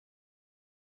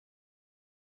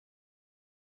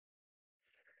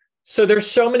So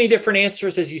there's so many different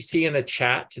answers, as you see in the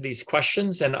chat, to these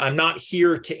questions, and I'm not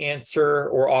here to answer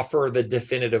or offer the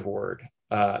definitive word.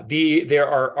 There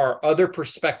are other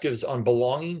perspectives on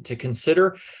belonging to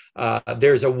consider.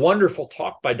 There's a wonderful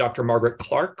talk by Dr. Margaret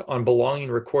Clark on belonging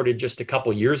recorded just a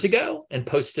couple years ago and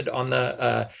posted on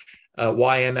the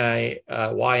YMI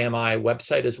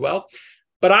website as well.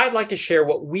 But I'd like to share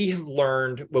what we have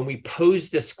learned when we pose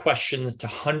this question to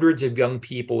hundreds of young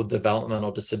people with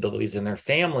developmental disabilities and their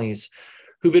families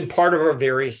who've been part of our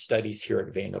various studies here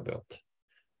at Vanderbilt.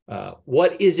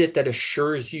 What is it that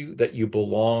assures you that you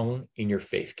belong in your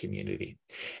faith community?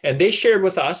 And they shared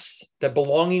with us that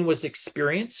belonging was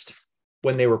experienced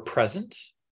when they were present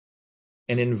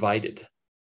and invited,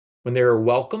 when they were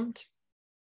welcomed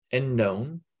and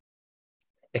known,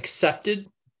 accepted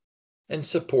and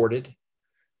supported,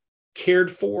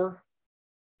 cared for,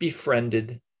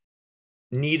 befriended,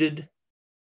 needed,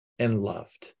 and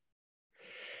loved.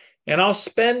 And I'll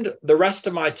spend the rest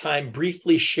of my time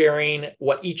briefly sharing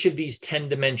what each of these 10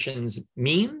 dimensions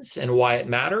means and why it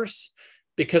matters,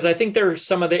 because I think there are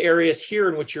some of the areas here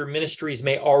in which your ministries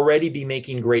may already be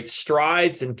making great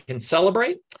strides and can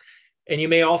celebrate. And you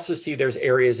may also see there's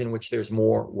areas in which there's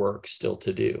more work still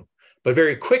to do. But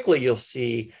very quickly, you'll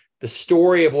see the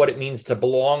story of what it means to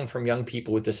belong from young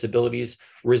people with disabilities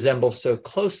resembles so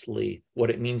closely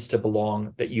what it means to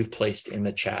belong that you've placed in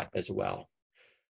the chat as well.